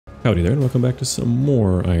Howdy there, and welcome back to some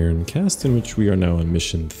more Ironcast, in which we are now on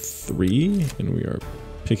mission 3, and we are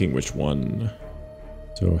picking which one.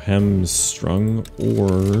 So hamstrung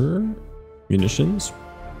or munitions,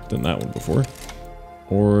 done that one before,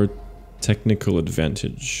 or technical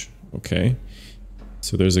advantage. Okay,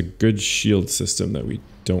 so there's a good shield system that we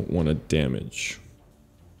don't want to damage,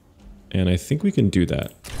 and I think we can do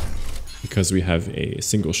that because we have a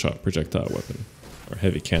single shot projectile weapon. Our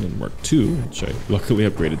heavy cannon Mark II, which I luckily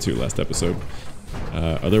upgraded to last episode.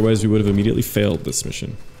 Otherwise, we would have immediately failed this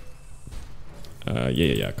mission.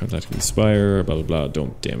 Yeah. Contacting the spire, blah, blah, blah.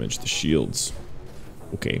 Don't damage the shields.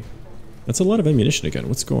 Okay. That's a lot of ammunition again.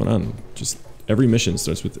 What's going on? Just every mission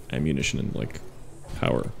starts with ammunition and, like,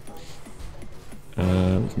 power. We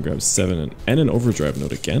can grab 7 and an overdrive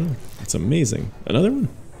node again. That's amazing. Another one?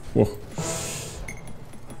 Whoa.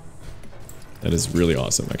 That is really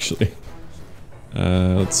awesome, actually.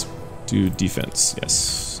 Let's do defense,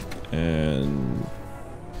 yes. And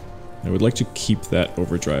I would like to keep that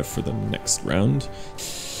overdrive for the next round.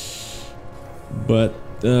 But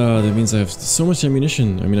that means I have so much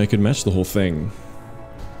ammunition. I mean, I could match the whole thing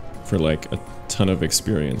for like a ton of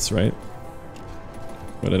experience, right?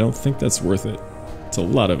 But I don't think that's worth it. It's a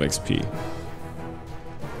lot of XP.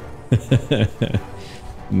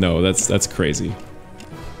 No, that's crazy.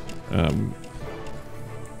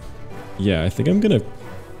 Yeah, I think I'm gonna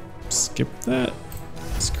skip that,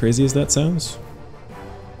 as crazy as that sounds.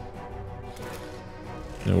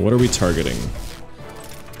 Now, what are we targeting?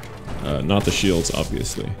 Not the shields,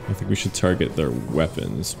 obviously. I think we should target their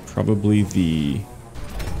weapons. Probably the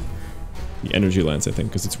energy lance, I think,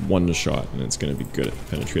 because it's one shot and it's gonna be good at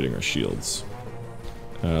penetrating our shields.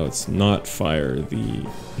 Let's not fire the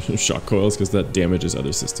shock coils, because that damages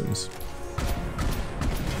other systems.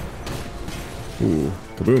 Ooh,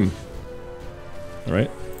 kaboom.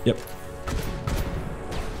 Alright, yep.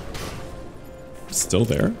 Still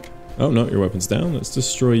there? Oh no, your weapon's down. Let's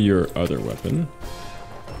destroy your other weapon.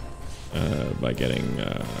 By getting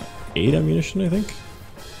 8 ammunition, I think.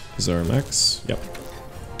 Is our max? Yep.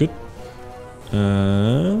 Good.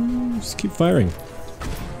 Just keep firing.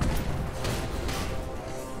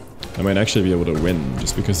 I might actually be able to win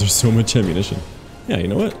just because there's so much ammunition. Yeah, you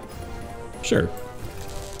know what? Sure.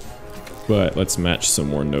 But let's match some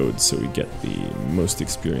more nodes so we get the most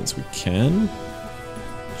experience we can.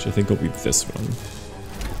 Which I think will be this one.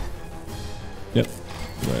 Yep.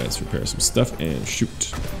 Let's repair some stuff and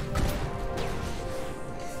shoot.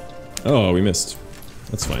 Oh, we missed.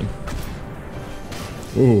 That's fine.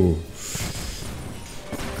 Ooh.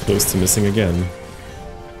 Close to missing again.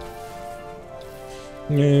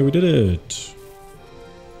 Yeah, we did it.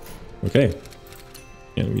 Okay.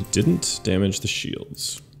 And we didn't damage the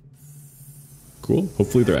shields. Cool.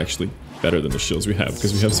 Hopefully they're actually better than the shields we have,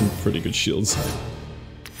 because we have some pretty good shields.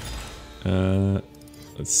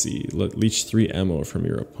 Let's see. Leech 3 ammo from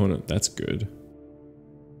your opponent. That's good.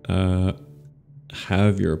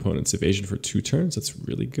 Have your opponent's evasion for 2 turns. That's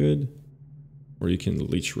really good. Or you can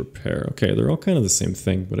leech repair. Okay, they're all kind of the same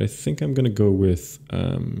thing, but I think I'm going to go with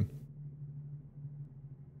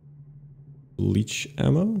leech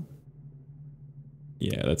ammo.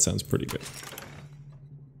 Yeah, that sounds pretty good.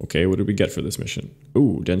 Okay, what did we get for this mission?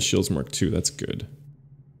 Ooh, dense shields Mark II, that's good.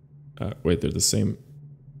 Wait, they're the same.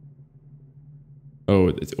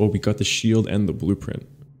 Oh, we got the shield and the blueprint.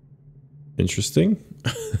 Interesting.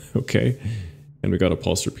 Okay. And we got a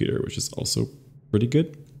pulse repeater, which is also pretty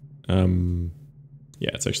good. Yeah,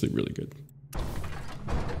 it's actually really good.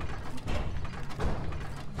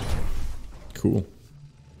 Cool.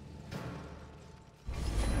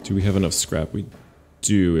 Do we have enough scrap? We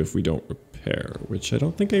do if we don't repair, which I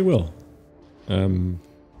don't think I will.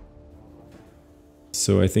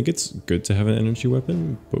 So I think it's good to have an energy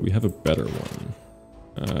weapon, but we have a better one.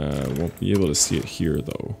 Won't be able to see it here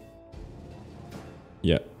though.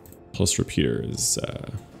 Yeah, pulse repeater is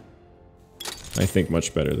I think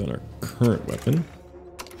much better than our current weapon.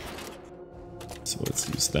 So let's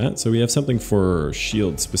use that. So we have something for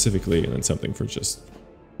shield specifically, and then something for just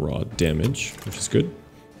raw damage, which is good.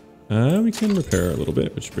 We can repair a little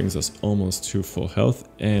bit, which brings us almost to full health,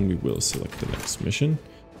 and we will select the next mission.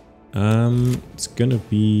 It's gonna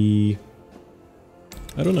be...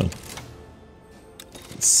 I don't know.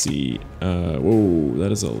 Let's see. Whoa,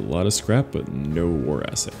 that is a lot of scrap, but no war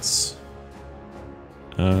assets.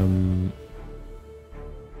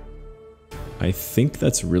 I think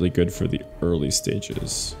that's really good for the early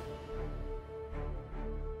stages.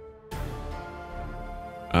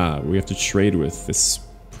 Ah, we have to trade with this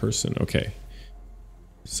person. Okay.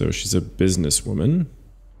 So she's a businesswoman.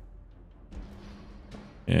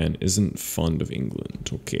 And isn't fond of England.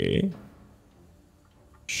 Okay.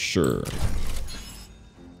 Sure.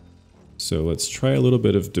 So let's try a little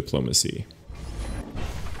bit of diplomacy.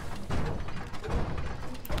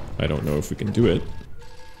 I don't know if we can do it.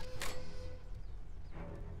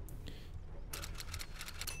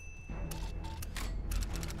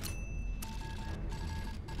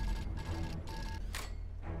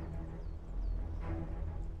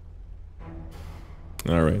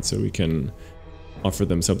 Alright, so we can offer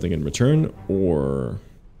them something in return, or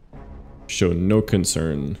show no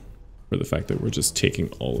concern for the fact that we're just taking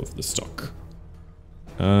all of the stock.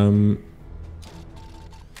 Loan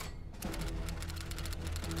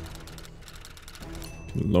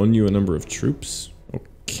you a number of troops.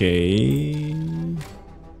 Okay.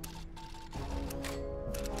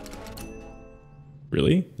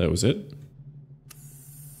 Really? That was it?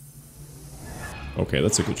 Okay,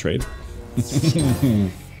 that's a good trade.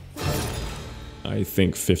 I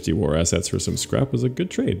think 50 war assets for some scrap was a good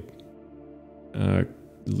trade.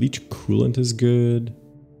 Leech coolant is good.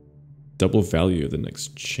 Double value of the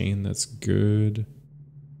next chain, that's good.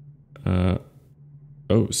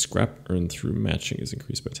 Oh, scrap earned through matching is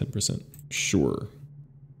increased by 10%. Sure.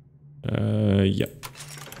 Yep.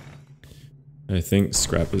 I think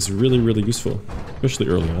scrap is really, really useful, especially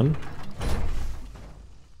early on.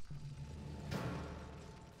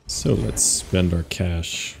 So let's spend our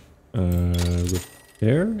cash.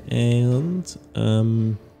 Repair, and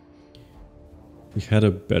we had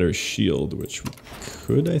a better shield, which we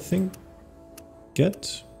could, I think,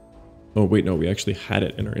 get. Oh wait, no, we actually had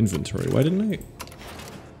it in our inventory. Why didn't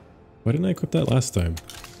I equip that last time?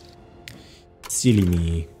 Silly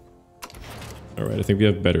me. Alright, I think we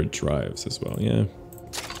have better drives as well. Yeah,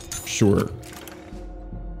 sure.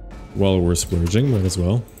 While we're splurging, might as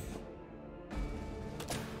well.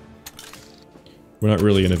 We're not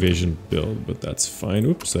really an evasion build, but that's fine.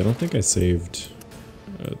 Oops, I don't think I saved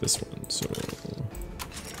this one, so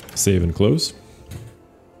save and close.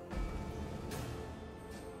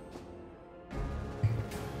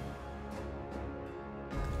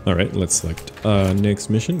 Alright, let's select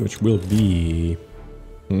next mission, which will be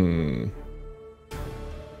the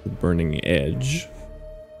Burning Edge.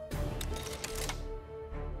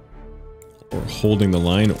 Or holding the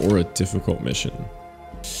line, or a difficult mission.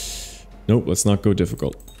 Nope, let's not go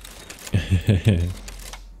difficult.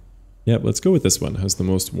 Yep, let's go with this one. Has the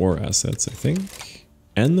most war assets, I think.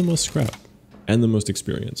 And the most scrap. And the most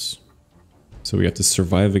experience. So we have to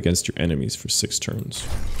survive against your enemies for 6 turns.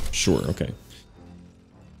 Sure, okay.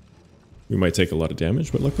 We might take a lot of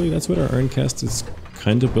damage, but luckily that's what our Ironcast is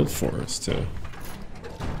kind of built for, is to,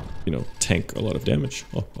 you know, tank a lot of damage.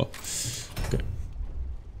 Oh. Okay.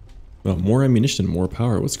 Well, more ammunition, more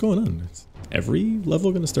power. What's going on? Is every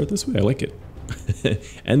level going to start this way? I like it.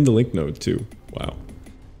 And the link node too. Wow.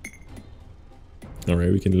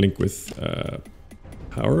 Alright, we can link with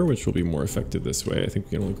power, which will be more effective this way. I think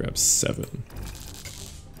we can only grab 7.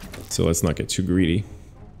 So let's not get too greedy.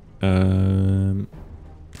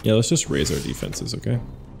 Yeah, let's just raise our defenses, okay?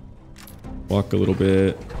 Walk a little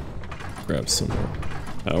bit. Grab some more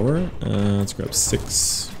power. Let's grab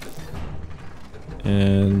 6.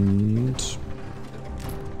 And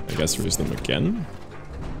I guess raise them again.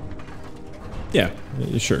 Yeah,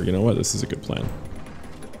 sure, you know what? This is a good plan.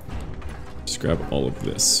 Just grab all of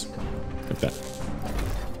this. Like that.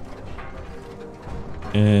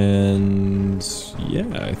 And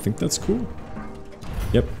yeah, I think that's cool.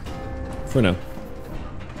 Yep. For now.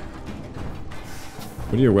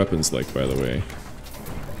 What are your weapons like, by the way?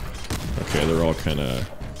 Okay, they're all kind of...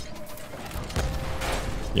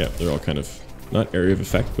 Yeah, they're all kind of... Not area of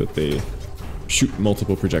effect, but they shoot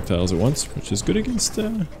multiple projectiles at once, which is good against...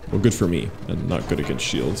 well, good for me, and not good against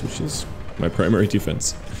shields, which is my primary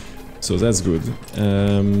defense. So that's good.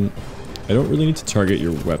 I don't really need to target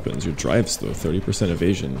your weapons. Your drives, though, 30%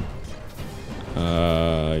 evasion.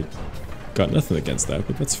 I got nothing against that,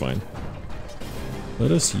 but that's fine.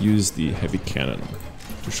 Let us use the heavy cannon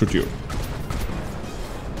to shoot you.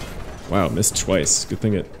 Wow, missed twice. Good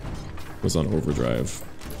thing it was on overdrive.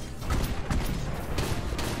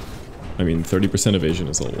 I mean, 30% evasion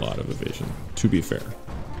is a lot of evasion, to be fair.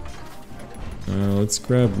 Let's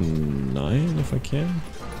grab 9 if I can.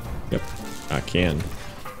 Yep, I can.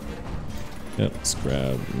 Yep, let's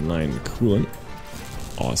grab 9 coolant.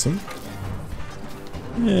 Awesome.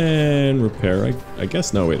 And repair, I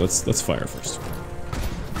guess. No, wait, let's fire first.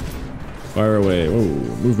 Fire away. Whoa,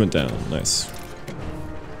 movement down. Nice.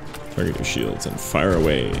 Target your shields and fire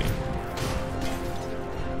away.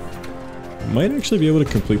 Might actually be able to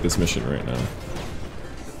complete this mission right now.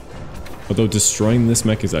 Although destroying this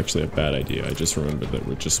mech is actually a bad idea. I just remembered that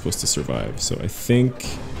we're just supposed to survive. So I think...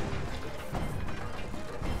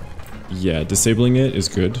 Yeah, disabling it is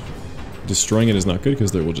good. Destroying it is not good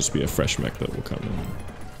because there will just be a fresh mech that will come and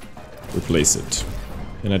replace it.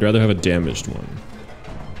 And I'd rather have a damaged one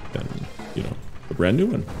than, you know, a brand new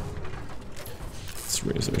one. Let's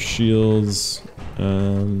raise our shields.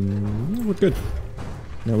 We're good.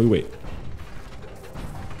 Now we wait.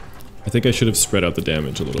 I think I should have spread out the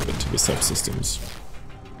damage a little bit to the subsystems.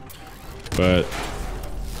 But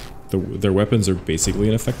their weapons are basically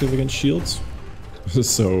ineffective against shields.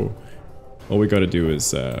 So all we gotta do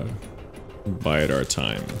is bide our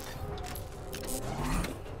time.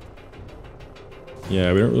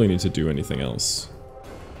 Yeah, we don't really need to do anything else.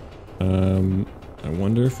 I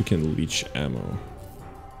wonder if we can leech ammo.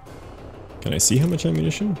 Can I see how much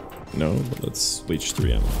ammunition? No, but let's leech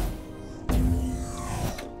 3 ammo.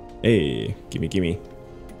 Hey, gimme, gimme.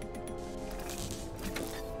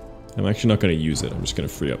 I'm actually not going to use it. I'm just going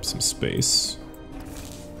to free up some space.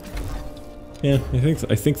 Yeah,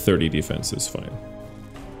 I think 30 defense is fine.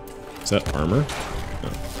 Is that armor? No.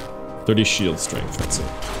 30 shield strength, that's it.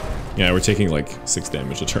 Yeah, we're taking like 6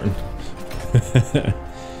 damage a turn.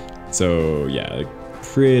 So, yeah, like,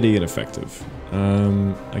 pretty ineffective.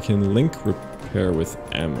 I can link repair with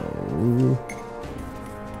ammo,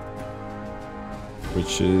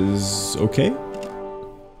 which is okay,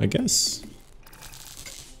 I guess.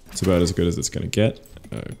 It's about as good as it's gonna get.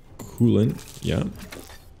 Coolant, yeah.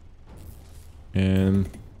 And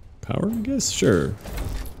power, I guess? Sure.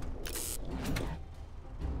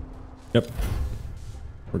 Yep.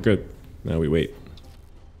 We're good. Now we wait.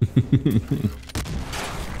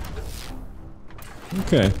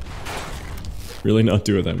 Okay. Really not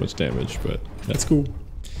doing that much damage, but that's cool.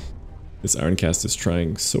 This Ironcast is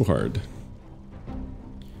trying so hard.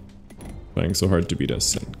 Trying so hard to beat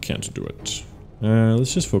us and can't do it.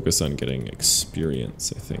 Let's just focus on getting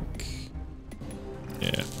experience, I think.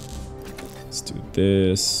 Yeah. Let's do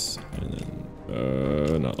this, and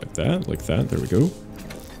then, not like that, there we go.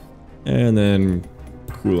 And then,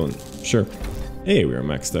 coolant, sure. Hey, we are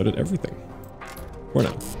maxed out at everything. For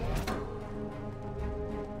now.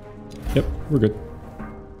 Yep, we're good.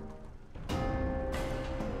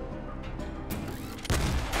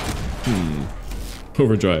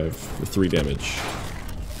 Overdrive for 3 damage.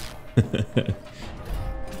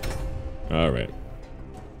 Alright.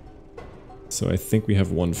 So I think we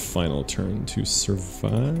have one final turn to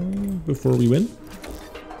survive before we win.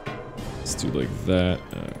 Let's do like that.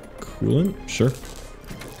 Coolant, sure.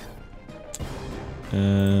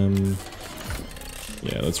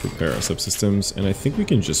 Yeah, let's repair our subsystems, and I think we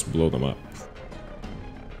can just blow them up.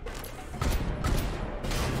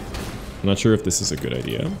 I'm not sure if this is a good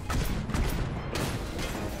idea.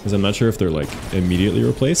 Because I'm not sure if they're like immediately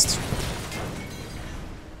replaced.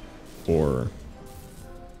 Or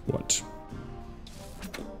what?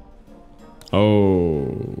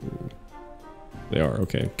 Oh. They are,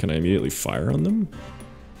 okay. Can I immediately fire on them?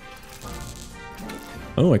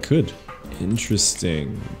 Oh, I could.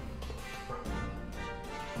 Interesting.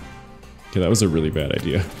 Okay, that was a really bad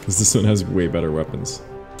idea, because this one has way better weapons.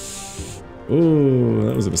 Oh,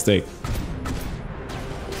 that was a mistake.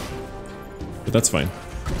 But that's fine.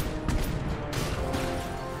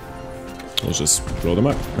 We'll just blow them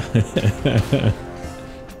up. The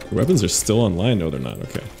weapons are still online? No, they're not.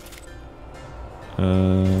 Okay.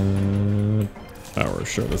 Power,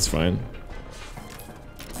 sure, that's fine.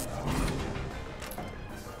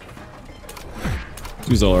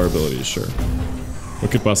 Use all our abilities, sure. What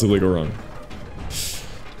could possibly go wrong?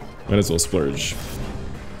 Might as well splurge.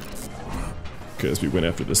 Because we went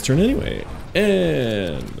after this turn anyway.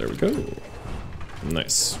 And there we go.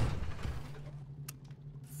 Nice.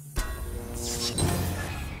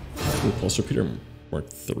 Ooh, Pulse Repeater Mark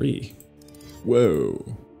 3.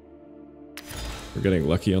 Whoa. We're getting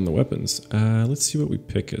lucky on the weapons. Let's see what we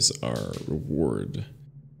pick as our reward.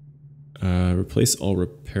 Replace all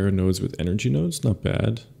repair nodes with energy nodes. Not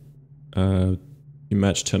bad. You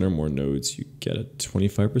match 10 or more nodes, you get a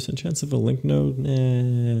 25% chance of a link node?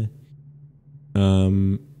 Nah.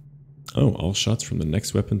 Oh, all shots from the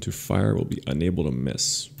next weapon to fire will be unable to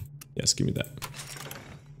miss. Yes, give me that.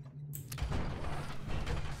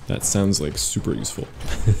 That sounds like super useful.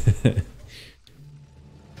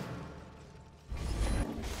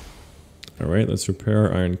 Alright, let's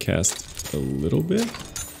repair our Ironcast a little bit.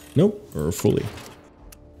 Nope, or fully.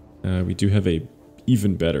 We do have a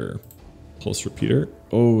even better Pulse Repeater.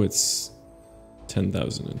 Oh, it's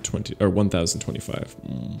 10,020 or 1,025.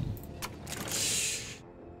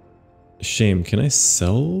 Shame. Can I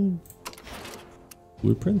sell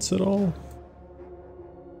blueprints at all?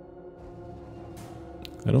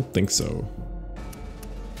 I don't think so.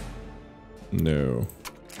 No.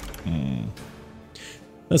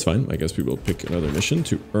 That's fine. I guess we will pick another mission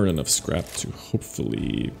to earn enough scrap to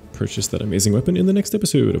hopefully purchase that amazing weapon in the next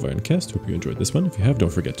episode of Ironcast. Hope you enjoyed this one. If you have,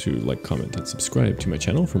 don't forget to like, comment, and subscribe to my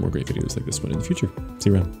channel for more great videos like this one in the future.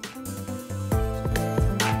 See you around.